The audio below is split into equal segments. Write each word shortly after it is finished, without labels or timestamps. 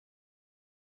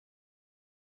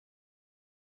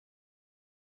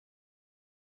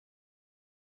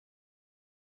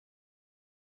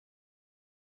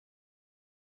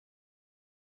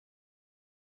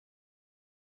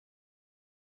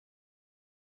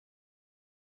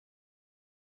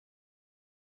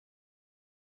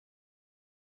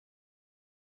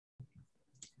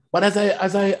But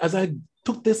as I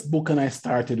took this book and I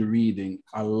started reading,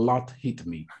 a lot hit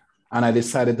me. And I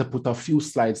decided to put a few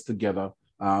slides together,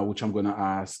 which I'm going to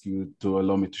ask you to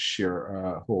allow me to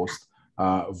share, host,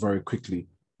 very quickly,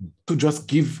 to just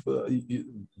give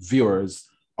viewers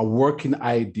a working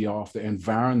idea of the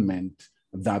environment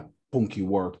that Punky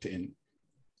worked in.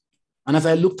 And as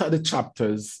I looked at the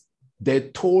chapters, they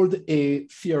told a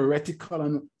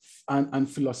theoretical and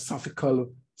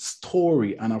philosophical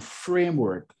story and a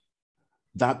framework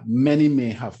that many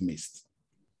may have missed.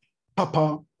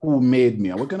 Papa, who made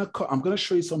me, I'm gonna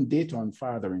show you some data on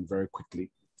fathering very quickly.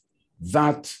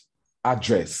 That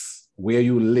address where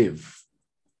you live,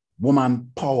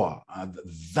 woman power,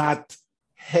 that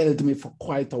held me for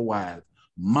quite a while.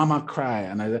 Mama cry,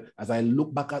 and as I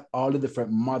look back at all the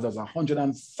different mothers,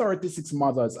 136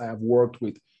 mothers I have worked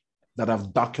with that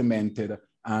I've documented,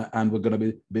 and we're gonna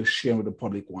be sharing with the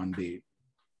public one day.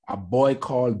 A boy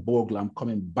called Bogle, I'm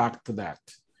coming back to that.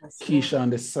 Keisha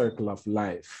and the Circle of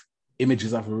Life,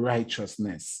 Images of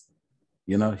Righteousness.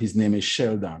 You know, his name is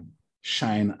Sheldon,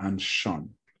 Shine and Shun.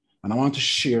 And I want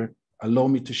to allow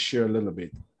me to share a little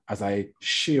bit as I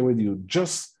share with you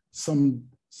just some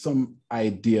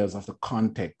ideas of the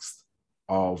context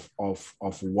of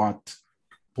what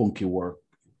Punky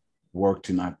worked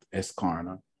in at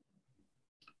Escarna.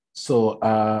 So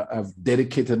I've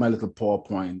dedicated my little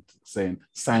PowerPoint saying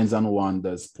Signs and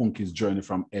Wonders, Punky's Journey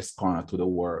from Escarna to the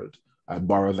World. I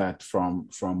borrow that from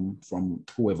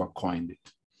whoever coined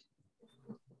it.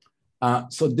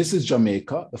 So this is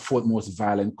Jamaica, the fourth most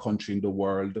violent country in the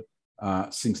world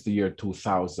since the year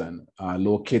 2000,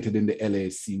 located in the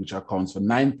LAC, which accounts for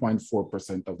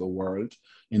 9.4% of the world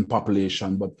in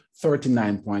population, but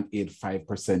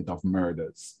 39.85% of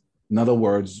murders. In other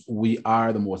words, we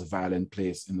are the most violent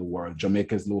place in the world.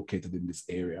 Jamaica is located in this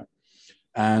area.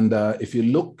 And if you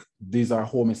look, these are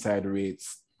homicide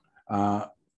rates.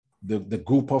 The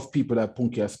group of people that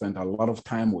Punky has spent a lot of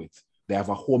time with, they have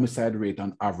a homicide rate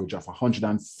on average of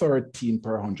 113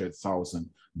 per 100,000,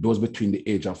 those between the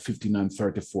age of 15 and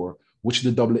 34, which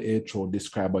the WHO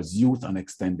describe as youth and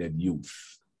extended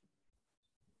youth.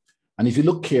 And if you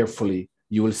look carefully,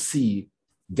 you will see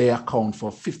they account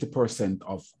for 50%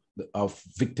 of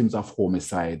victims of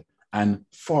homicide and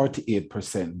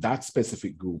 48%, that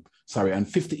specific group, and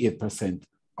 58%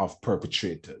 of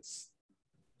perpetrators.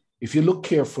 If you look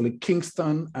carefully,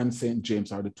 Kingston and St.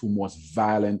 James are the two most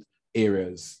violent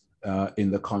areas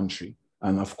in the country.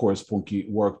 And of course, Punky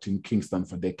worked in Kingston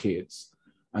for decades.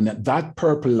 And that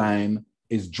purple line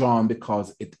is drawn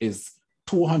because it is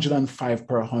 205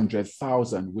 per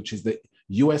 100,000, which is the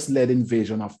US-led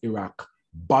invasion of Iraq,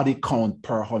 body count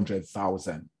per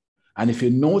 100,000. And if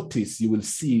you notice, you will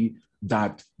see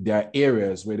that there are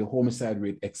areas where the homicide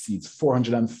rate exceeds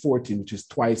 414, which is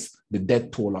twice the death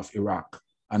toll of Iraq.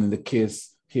 And in the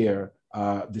case here,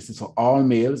 this is for all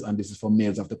males, and this is for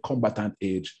males of the combatant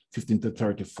age, 15 to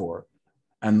 34.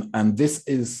 And this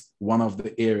is one of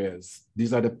the areas,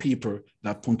 these are the people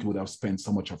that Punky would have spent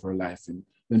so much of her life in.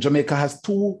 Then Jamaica has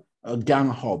two gang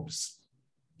hubs.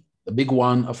 The big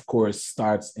one, of course,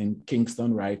 starts in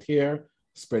Kingston right here,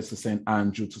 spreads to St.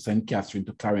 Andrew, to St. Catherine,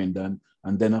 to Clarendon.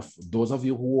 And then those of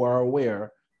you who are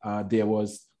aware, there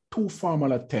was two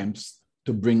formal attempts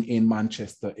to bring in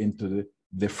Manchester into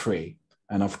the fray.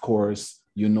 And of course,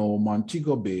 you know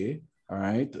Montego Bay, all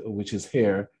right, which is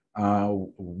here,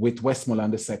 with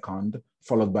Westmoreland II,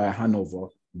 followed by Hanover,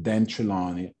 then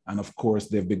Trelawney. And of course,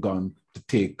 they've begun to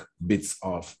take bits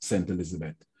of St.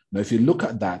 Elizabeth. Now, if you look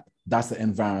at that, that's the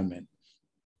environment.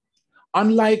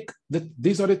 Unlike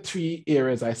these are the three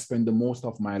areas I spend the most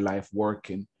of my life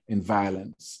working in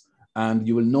violence. And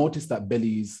you will notice that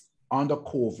Belize, under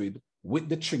COVID, with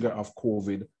the trigger of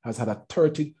COVID, has had a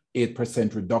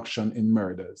 38% reduction in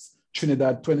murders.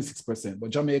 Trinidad, 26%, but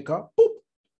Jamaica, boop,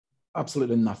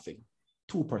 absolutely nothing,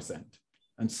 2%.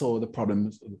 And so the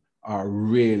problems are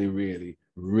really, really,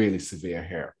 really severe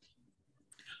here.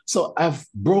 So I've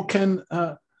broken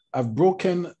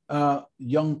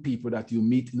young people that you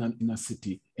meet in a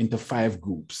city into 5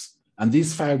 groups. And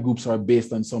these 5 groups are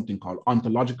based on something called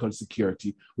ontological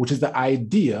security, which is the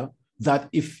idea that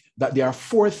there are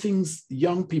 4 things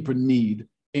young people need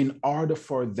in order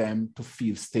for them to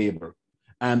feel stable.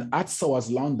 And at SOAS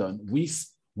London,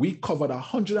 we covered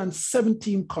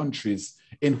 117 countries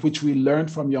in which we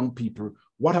learned from young people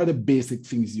what are the basic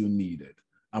things you needed.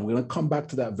 And we're going to come back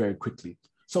to that very quickly.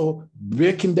 So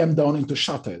breaking them down into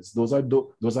shutters, those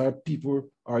are people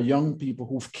or young people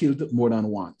who've killed more than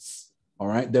once. All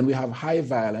right. Then we have high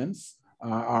violence,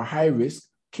 or high risk,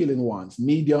 killing once.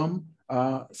 Medium,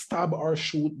 stab or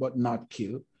shoot but not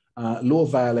kill. Low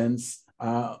violence,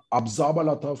 absorb a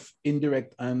lot of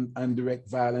indirect and direct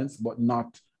violence, but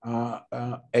not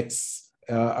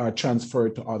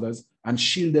transferred to others. And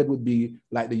shielded would be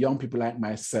like the young people like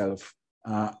myself,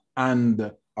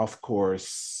 and of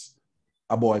course,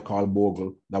 a boy called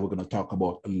Bogle that we're going to talk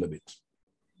about a little bit.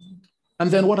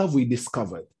 And then what have we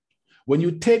discovered? When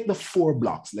you take the 4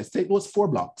 blocks, let's take those 4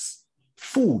 blocks,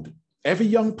 food. Every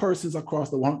young person across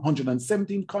the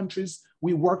 117 countries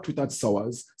we worked with at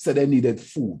SOAS said they needed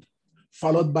food,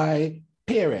 followed by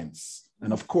parents.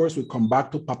 And of course, we come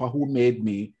back to Papa Who Made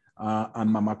Me and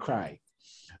Mama Cry.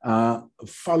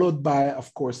 Followed by,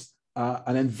 of course,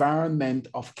 an environment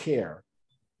of care,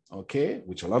 okay,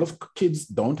 which a lot of kids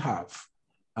don't have.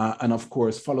 And of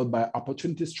course, followed by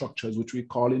opportunity structures, which we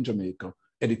call in Jamaica,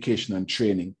 education and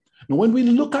training. Now, when we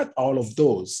look at all of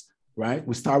those, right,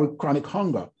 we start with chronic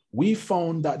hunger. We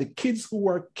found that the kids who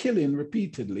were killing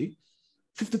repeatedly,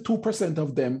 52%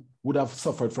 of them would have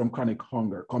suffered from chronic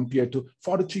hunger, compared to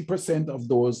 43% of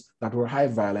those that were high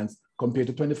violence, compared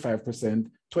to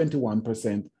 25%,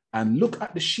 21%. And look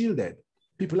at the shielded.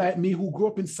 People like me who grew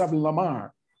up in Savile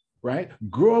Lamar, right,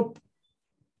 grew up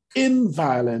in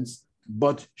violence,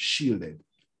 but shielded.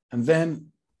 And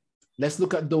then let's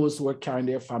look at those who are carrying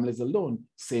their families alone.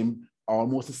 Same,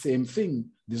 almost the same thing.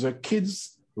 These are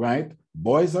kids, right?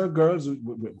 Boys or girls.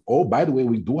 Oh, by the way,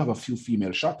 we do have a few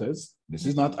female shutters. This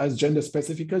is not as gender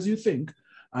specific as you think.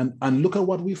 And look at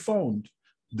what we found.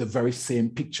 The very same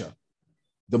picture.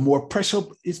 The more pressure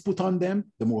is put on them,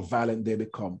 the more violent they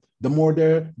become. The more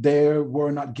they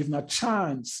were not given a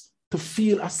chance to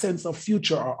feel a sense of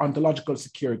future or ontological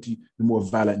security, the more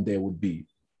violent they would be.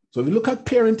 So if you look at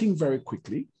parenting very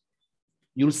quickly,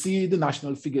 you'll see the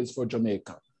national figures for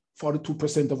Jamaica.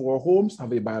 42% of our homes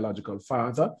have a biological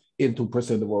father,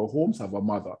 82% of our homes have a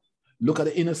mother. Look at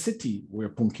the inner city where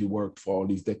Punky worked for all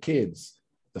these decades.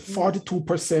 The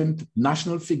 42%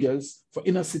 national figures for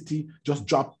inner city just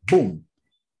dropped, boom,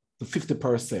 to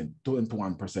 50%,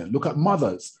 21%. Look at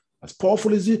mothers. As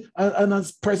powerful as you, and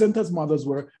as present as mothers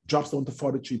were, drops down to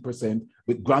 43%,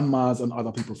 with grandmas and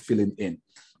other people filling in.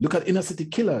 Look at inner city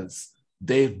killers.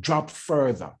 They dropped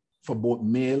further for both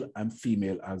male and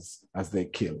female as they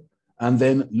kill. And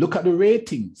then look at the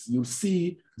ratings. You'll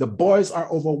see the boys are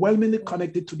overwhelmingly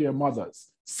connected to their mothers.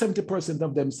 70%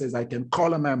 of them says, I can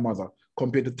call on my mother,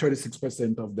 compared to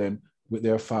 36% of them with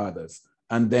their fathers.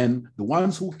 And then the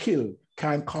ones who kill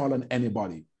can't call on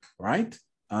anybody, right?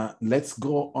 Let's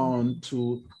go on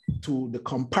to the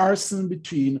comparison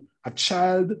between a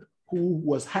child who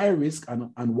was high risk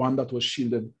and one that was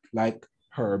shielded, like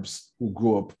Herbs, who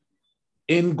grew up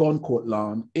in Guncourt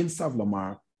Lawn, in Savile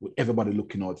Lamar, with everybody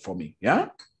looking out for me, yeah?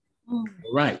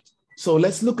 Right. So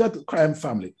let's look at the crime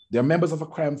family. They're members of a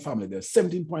crime family. They're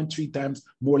 17.3 times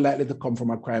more likely to come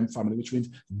from a crime family, which means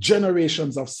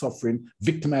generations of suffering,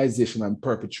 victimization, and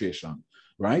perpetration.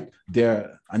 Right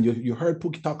there, and you heard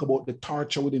Pookie talk about the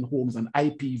torture within homes and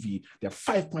IPV. They're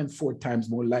 5.4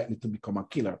 times more likely to become a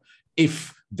killer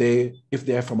if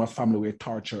they're from a family where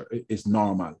torture is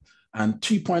normal, and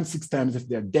 3.6 times if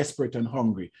they're desperate and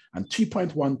hungry, and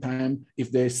 3.1 times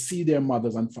if they see their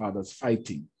mothers and fathers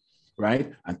fighting,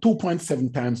 right? And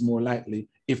 2.7 times more likely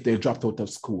if they dropped out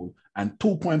of school, and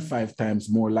 2.5 times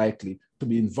more likely to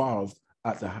be involved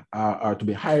at the or to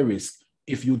be high risk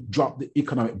if you drop the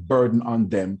economic burden on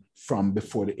them from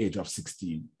before the age of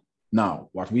 16. Now,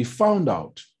 what we found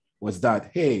out was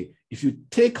that, hey, if you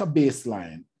take a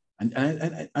baseline,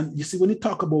 and you see, when you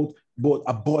talk about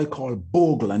a boy called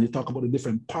Bogle, and you talk about the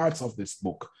different parts of this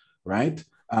book, right?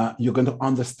 You're going to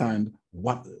understand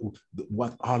what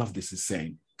all of this is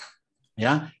saying.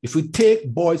 Yeah, if we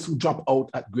take boys who drop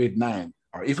out at grade 9,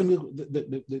 or even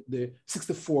the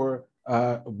 64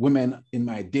 women in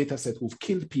my data set who've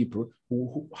killed people,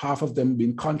 who half of them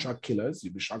being contract killers,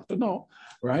 you'd be shocked to know,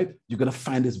 right? You're going to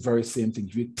find this very same thing.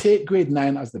 If you take grade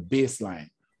 9 as the baseline,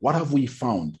 what have we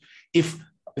found? If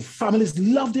families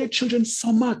love their children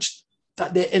so much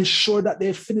that they ensure that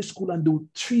they finish school and do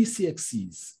 3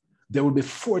 CXCs, they will be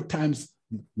 4 times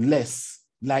less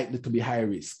likely to be high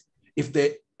risk. If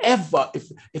the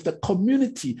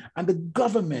community and the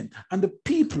government and the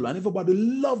people and everybody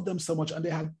love them so much, and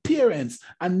they have parents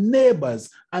and neighbors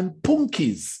and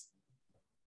punkies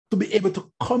to be able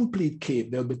to complete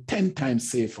CAPE, they'll be 10 times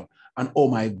safer. And oh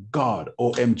my God,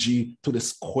 OMG to the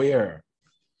square.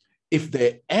 If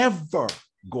they ever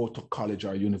go to college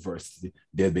or university,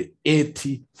 they'll be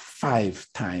 85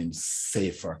 times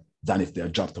safer than if they're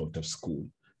dropped out of school.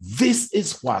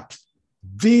 These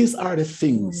are the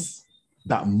things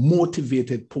that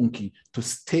motivated Punky to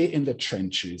stay in the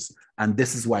trenches. And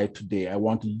this is why today I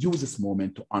want to use this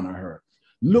moment to honor her.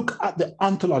 Look at the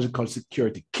ontological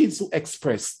security. Kids who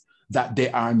express that they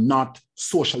are not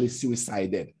socially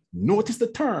suicided. Notice the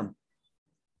term.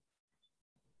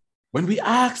 When we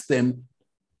ask them,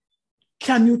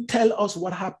 can you tell us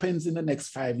what happens in the next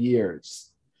 5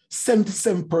 years?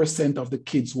 77% of the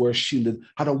kids who were shielded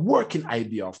had a working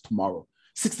idea of tomorrow.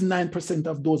 69%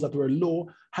 of those that were low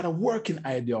had a working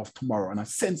idea of tomorrow and a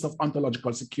sense of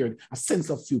ontological security, a sense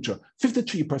of future.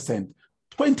 53%,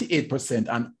 28%,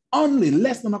 and only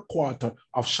less than a quarter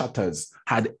of shutters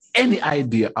had any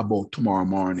idea about tomorrow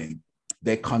morning.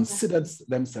 They considered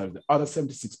themselves, the other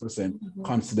 76%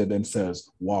 considered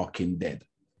themselves walking dead.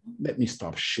 Let me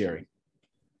stop sharing.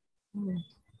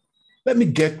 Let me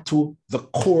get to the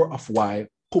core of why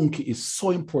Punky is so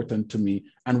important to me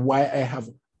and why I have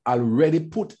already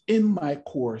put in my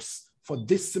course for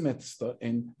this semester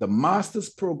in the master's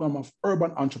program of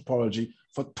urban anthropology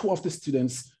for 2 of the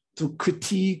students to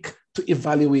critique, to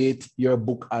evaluate your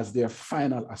book as their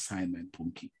final assignment,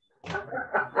 Punky.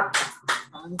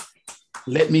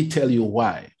 Let me tell you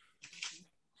why.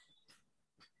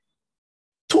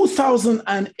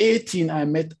 2018, I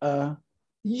met a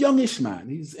youngish man.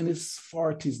 He's in his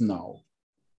 40s now.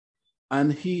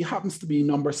 And he happens to be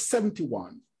number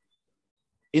 71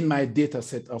 in my data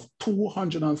set of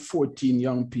 214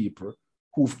 young people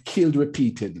who've killed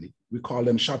repeatedly. We call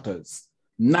them shutters.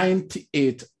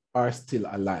 98 are still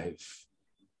alive.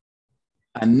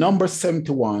 And number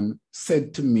 71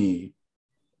 said to me,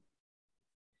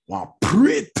 wow,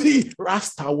 pretty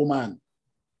Rasta woman.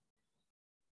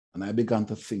 And I began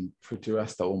to think, pretty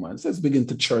Rasta woman. So it's beginning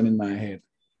to churn in my head.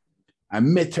 I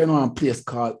met her in a place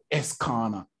called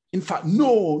Escana. In fact,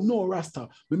 no, Rasta.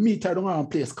 We meet her in a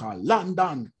place called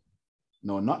London.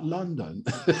 No, not London.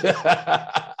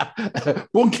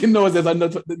 Punky knows there's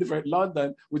another different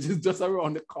London, which is just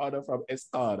around the corner from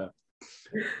Escana.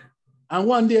 And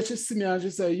one day she see me and she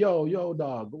said, yo,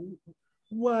 dog,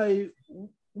 why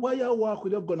you walk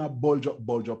with your gun and bulge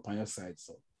up on your side,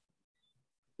 so?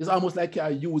 It's almost like I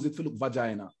use it to look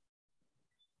vagina.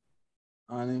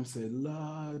 And him said,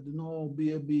 Lord, no,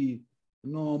 baby.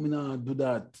 No, me not do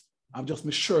that. I'm just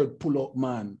my shirt pull up,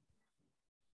 man.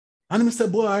 And him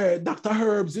said, boy, Dr.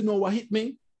 Herbs, you know what hit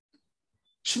me?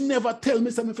 She never tell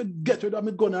me something if I get rid of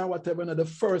my gun or whatever. And the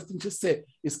first thing she said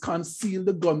is conceal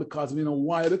the gun because we know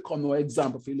why they come no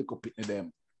example for you look up at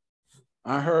them.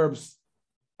 And Herbs,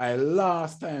 I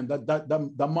last time,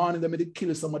 the morning that me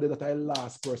kill somebody that I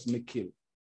last personally killed.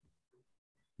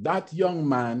 That young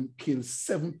man killed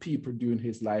 7 people during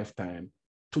his lifetime.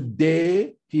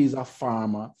 Today, he is a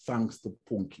farmer thanks to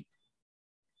Punky.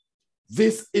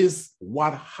 This is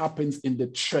what happens in the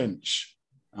trench.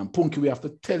 And Punky, we have to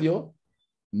tell you,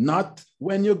 not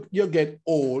when you get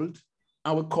old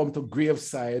and we come to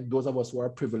graveside, those of us who are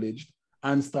privileged,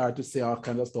 and start to say all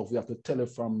kinds of stuff. We have to tell it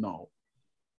from now.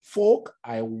 Folk,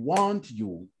 I want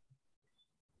you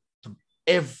to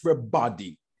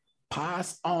everybody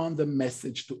pass on the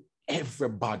message to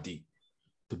everybody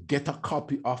to get a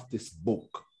copy of this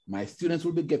book. My students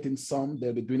will be getting some.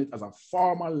 They'll be doing it as a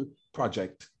formal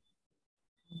project.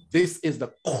 This is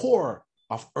the core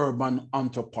of urban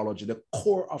anthropology, the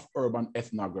core of urban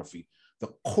ethnography, the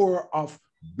core of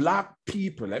Black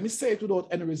people. Let me say it without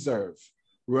any reserve.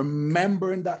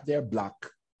 Remembering that they're Black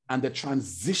and the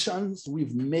transitions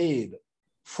we've made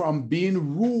from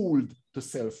being ruled to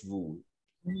self-rule.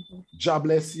 God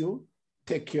bless you.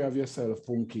 Take care of yourself,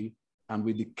 Punky. And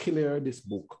we declare this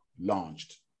book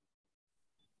launched.